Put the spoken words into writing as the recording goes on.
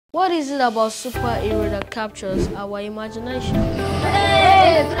What is it about superhero that captures our imagination?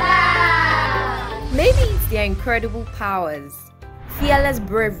 Maybe it's their incredible powers, fearless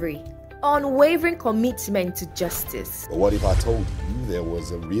bravery, unwavering commitment to justice. But what if I told you there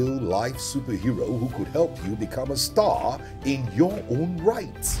was a real-life superhero who could help you become a star in your own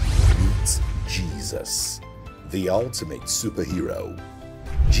right? Meet Jesus, the ultimate superhero.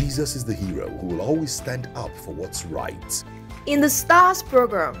 Jesus is the hero who will always stand up for what's right. In the STARS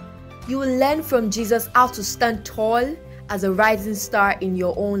program, you will learn from Jesus how to stand tall as a rising star in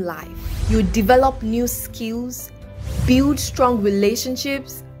your own life. You will develop new skills, build strong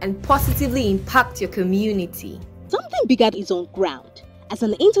relationships, and positively impact your community. Something bigger is on ground. As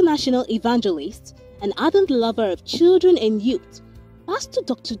an international evangelist, an ardent lover of children and youth, Pastor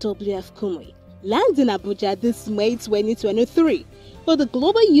Dr. W.F. Kumuyi lands in Abuja this May 2023 for the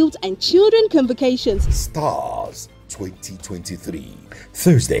Global Youth and Children Convocations STARS 2023,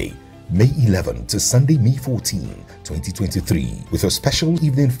 Thursday, May 11 to Sunday, May 14, 2023, with a special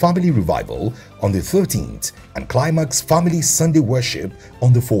evening family revival on the 13th and climax family Sunday worship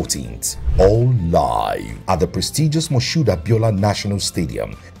on the 14th. All live at the prestigious Moshood Abiola National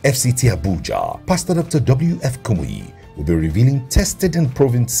Stadium, FCT Abuja. Pastor Dr. W.F. Kumuyi will be revealing tested and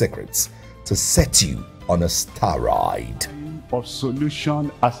proven secrets to set you on a star ride. Of solution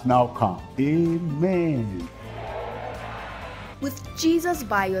has now come. Amen. With Jesus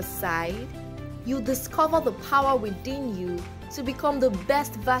by your side, you discover the power within you to become the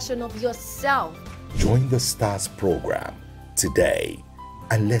best version of yourself. Join the STARS program today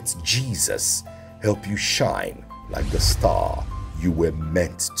and let Jesus help you shine like the star you were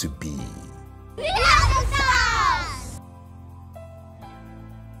meant to be. We are the stars!